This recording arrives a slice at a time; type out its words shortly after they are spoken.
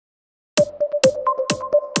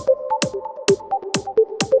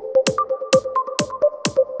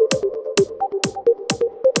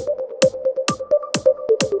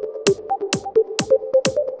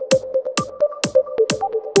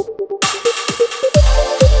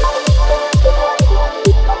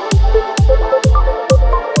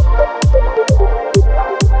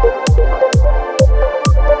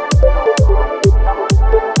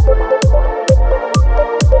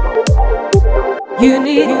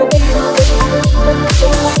You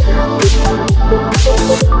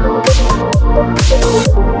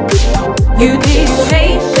need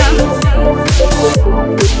patience.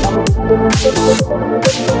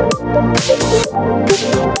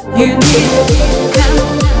 You need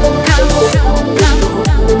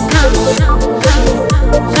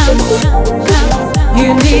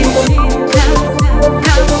you need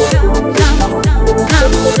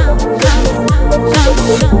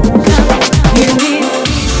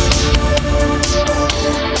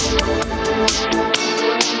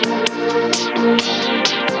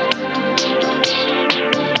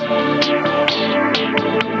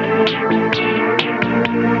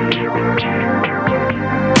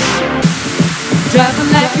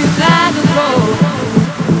driving like you fly the road,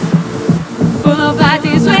 full of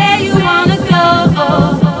ideas where you wanna go.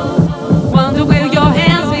 Wonder will your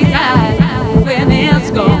hands be tied when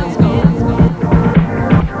it's gone.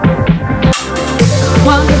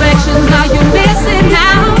 One direction, now you're missing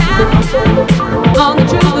out on the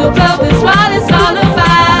truth of love is what it's all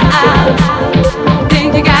about.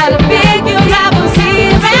 Think you gotta figure out what's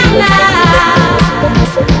here and now.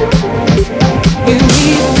 You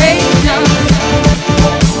need patience.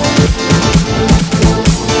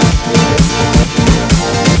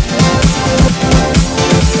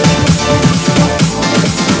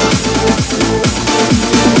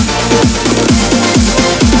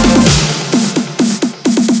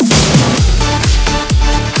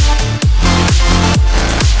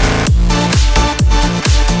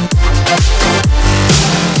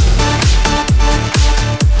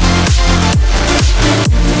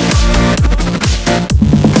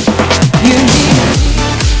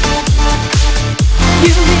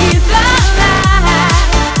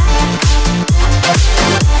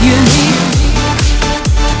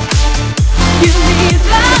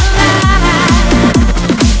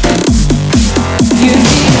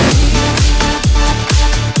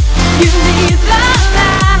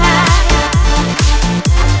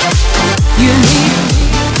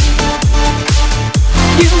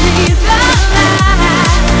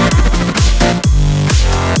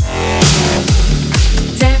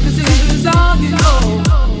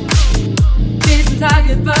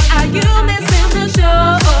 But are you missing the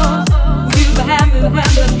show? You were happy when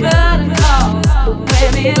the curtain calls,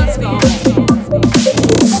 when it's gone.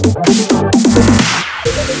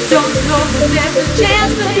 Don't you know that there's a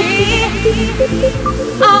chance to be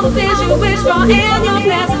all the things you wish for in your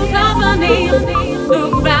present company?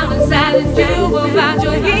 Look around inside and you will find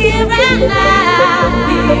you're here and now.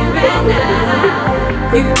 Here and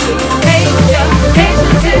now. You need patience,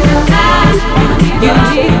 patience in your time. You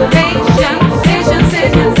need patience, patience in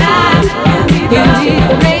your time. You need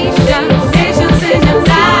patience, patience in your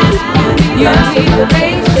time. You need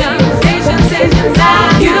patience.